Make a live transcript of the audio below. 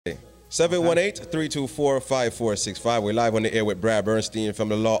718-324-5465. We're live on the air with Brad Bernstein from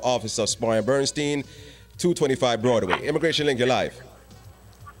the law office of Spar Bernstein, 225 Broadway. Immigration Link, you're live.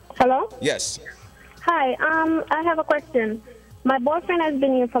 Hello? Yes. Hi, I have a question. My boyfriend has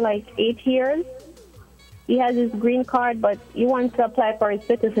been here for like 8 years. He has his green card, but he wants to apply for his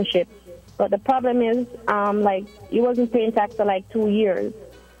citizenship. But the problem is, he wasn't paying tax for like 2 years.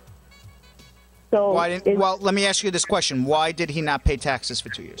 So well, let me ask you this question. Why did he not pay taxes for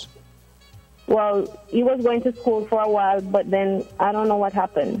 2 years? Well, he was going to school for a while, but then I don't know what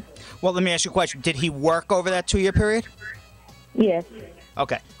happened. Well, let me ask you a question. Did he work over that 2-year period? Yes.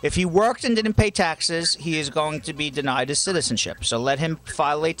 Okay. If he worked and didn't pay taxes, he is going to be denied his citizenship. So let him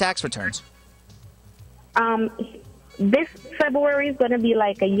file late tax returns. This February is going to be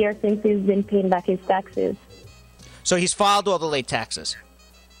like a year since he's been paying back his taxes. So he's filed all the late taxes.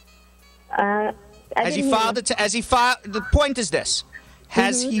 The point is this: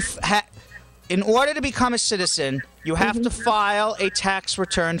 in order to become a citizen, you have to file a tax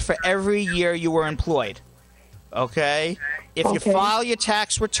return for every year you were employed. Okay? If you file your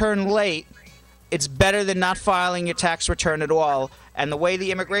tax return late, it's better than not filing your tax return at all. And the way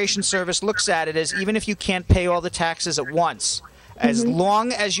the Immigration Service looks at it is, even if you can't pay all the taxes at once, as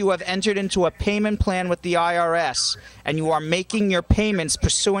long as you have entered into a payment plan with the IRS and you are making your payments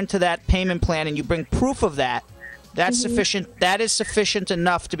pursuant to that payment plan and you bring proof of that, that's sufficient. That is sufficient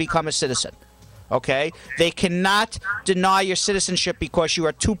enough to become a citizen. Okay? They cannot deny your citizenship because you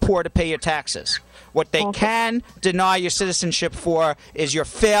are too poor to pay your taxes. What they can deny your citizenship for is your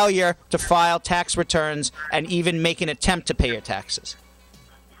failure to file tax returns and even make an attempt to pay your taxes.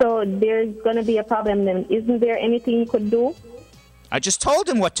 So there's going to be a problem then. Isn't there anything you could do? I just told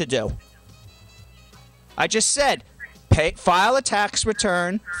him what to do. I just said, file a tax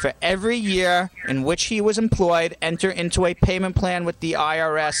return for every year in which he was employed, enter into a payment plan with the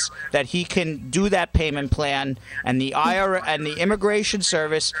IRS that he can do that payment plan, and the IRS and the Immigration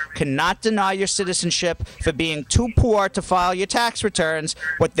Service cannot deny your citizenship for being too poor to file your tax returns.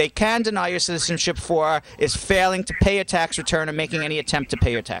 What they can deny your citizenship for is failing to pay a tax return or making any attempt to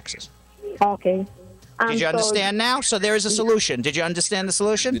pay your taxes. Okay. Did you understand now? So there is a solution. Did you understand the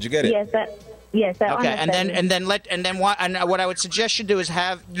solution? Did you get it? Yes. I okay, understand. what I would suggest you do is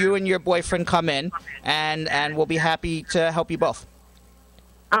have you and your boyfriend come in, and we'll be happy to help you both.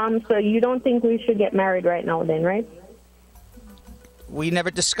 So you don't think we should get married right now, then, right? We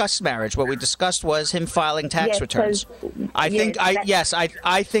never discussed marriage. What we discussed was him filing tax returns. I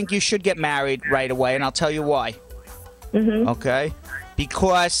think you should get married right away, and I'll tell you why. Okay,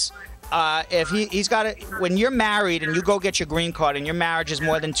 because. If he's got it, when you're married and you go get your green card and your marriage is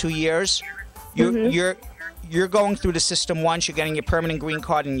more than 2 years, you're going through the system once. You're getting your permanent green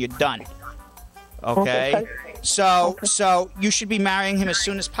card and you're done. Okay. So you should be marrying him as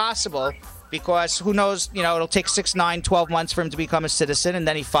soon as possible, because who knows, it'll take 6, 9, 12 months for him to become a citizen, and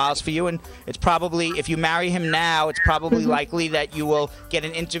then he files for you. And it's probably, if you marry him now, it's probably likely that you will get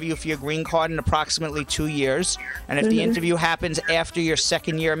an interview for your green card in approximately 2 years. And if the interview happens after your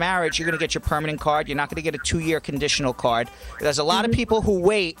second year of marriage, you're going to get your permanent card. You're not going to get a 2-year conditional card. There's a lot of people who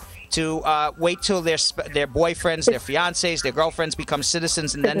wait till their boyfriends, their fiancés, their girlfriends become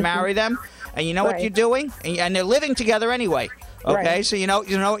citizens and then marry them. And you know what you're doing? And they're living together anyway. Okay, so you know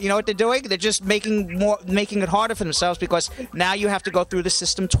what they're doing? They're just making it harder for themselves, because now you have to go through the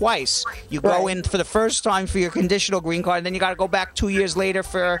system twice. You go in for the first time for your conditional green card, and then you got to go back 2 years later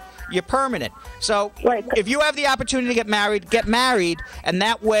for your permanent. So if you have the opportunity to get married, and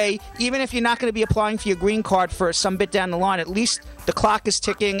that way, even if you're not going to be applying for your green card for some bit down the line, at least the clock is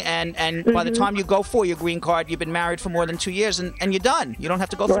ticking, and by the time you go for your green card, you've been married for more than 2 years, and you're done. You don't have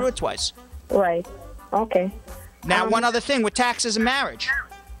to go through it twice. Right. Okay. Now, one other thing with taxes and marriage.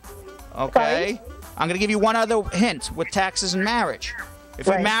 Okay? I'm going to give you one other hint with taxes and marriage. If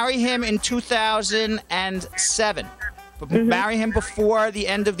you marry him in 2007, marry him before the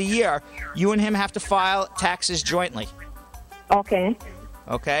end of the year, you and him have to file taxes jointly. Okay.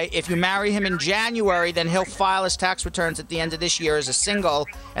 Okay? If you marry him in January, then he'll file his tax returns at the end of this year as a single,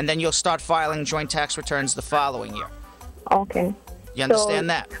 and then you'll start filing joint tax returns the following year. Okay. You understand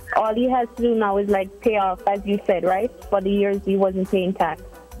that? All he has to do now is pay off, as you said, right? For the years he wasn't paying tax.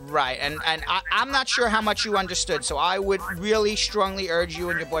 Right, and I'm not sure how much you understood, so I would really strongly urge you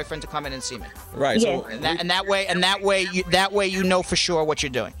and your boyfriend to come in and see me. Right. Yes. So that way you know for sure what you're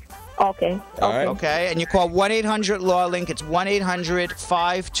doing. Okay. All right. Okay, and you call 1-800-LAW-LINK. It's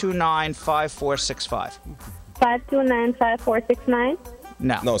 1-800-529-5465. 529-5469?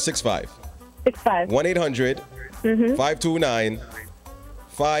 No, 65. 65.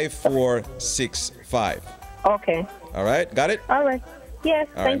 1-800-529-5465. Okay. All right, got it? All right. Yes,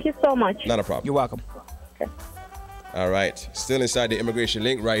 thank you so much. Not a problem. You're welcome. Okay. All right. Still inside the Immigration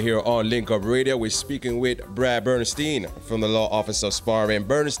Link right here on Linkup Radio. We're speaking with Brad Bernstein from the law office of Spar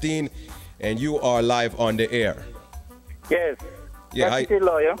Bernstein, and you are live on the air. Yes. Yeah, Deputy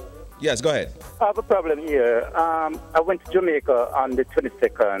lawyer. Yes, go ahead. I have a problem here. I went to Jamaica on the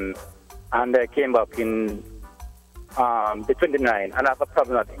 22nd, and I came back in the 29th, and I have a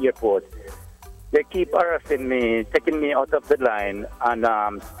problem at the airport. They keep harassing me, taking me out of the line,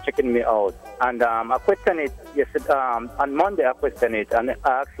 and checking me out. And I questioned it yesterday, on Monday I questioned it, and I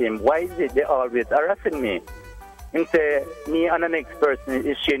asked him, why is it they always harassing me? He said, me and the next person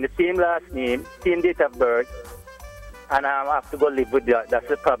is sharing the same last name, same date of birth, and I have to go live with that. That's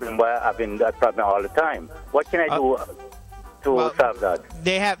the problem why I'm having that problem all the time. What can I do to solve that?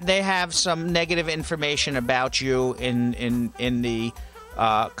 They have some negative information about you in the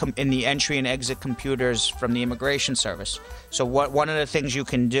entry and exit computers from the Immigration Service. So one of the things you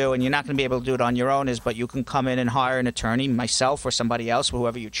can do, and you're not going to be able to do it on your own, is but you can come in and hire an attorney, myself or somebody else,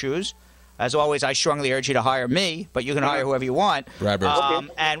 whoever you choose. As always, I strongly urge you to hire me, but you can hire whoever you want.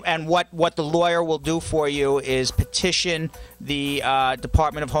 And what the lawyer will do for you is petition the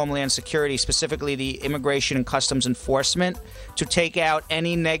Department of Homeland Security, specifically the Immigration and Customs Enforcement, to take out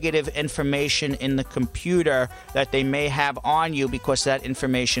any negative information in the computer that they may have on you because that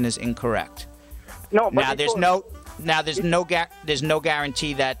information is incorrect. No, but there's no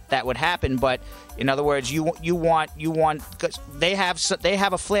guarantee that would happen. But in other words, you want because they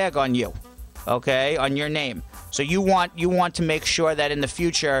have a flag on you. Okay, on your name. So you want to make sure that in the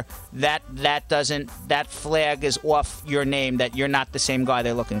future that flag is off your name, that you're not the same guy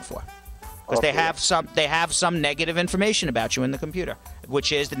they're looking for. Because they have some negative information about you in the computer,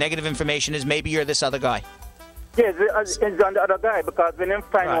 which is the negative information is maybe you're this other guy. Yes, it's on the other guy because when I'm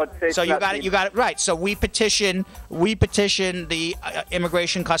finding out, so you got it right. So we petition the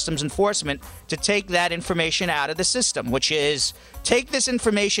Immigration Customs Enforcement to take that information out of the system, which is take this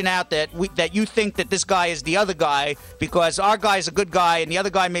information out that you think that this guy is the other guy because our guy's a good guy and the other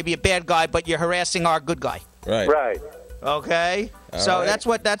guy may be a bad guy, but you're harassing our good guy. Right. Right. Okay. So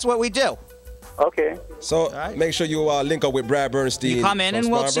that's what we do. Okay. So make sure you link up with Brad Bernstein. You come in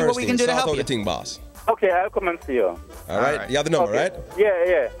and we'll see what we can do to help you. the thing, boss. Okay, I'll come and see you. All right. You have the number, right?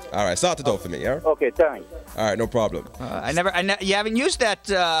 Yeah. All right. Start the door for me, yeah? Okay, thanks. All right, no problem. You haven't used that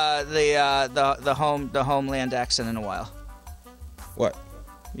the Homeland accent in a while. What?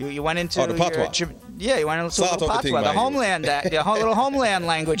 You went into the patois. You went into Start the patois, the Homeland, the whole little Homeland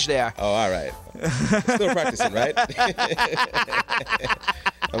language there. Oh, all right. Still practicing, right?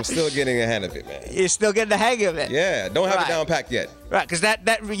 I'm still getting a hand of it, man. You're still getting the hang of it. Yeah, don't have it down packed yet. Right, because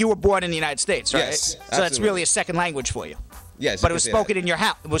that you were born in the United States, right? Yes, so that's really a second language for you. Yes, but it was spoken in your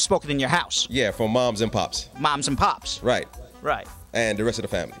house. It was spoken in your house. Yeah, from moms and pops. Moms and pops. Right. Right. And the rest of the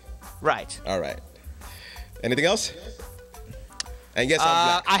family. Right. All right. Anything else? And yes,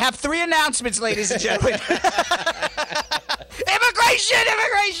 I'm black. I have 3 announcements, ladies and gentlemen. Immigration!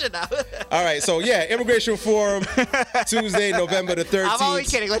 All right, so Immigration Forum, Tuesday, November the 13th. I'm only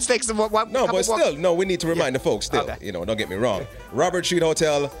kidding. Let's take some more. We need to remind the folks still. Okay. Don't get me wrong. Robert Street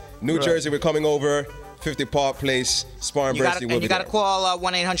Hotel, New Jersey, we're coming over. 50 Park Place, Spar Bernstein will be there. You got to call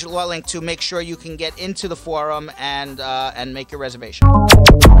 1-800-LAW-LINK to make sure you can get into the forum and make your reservation.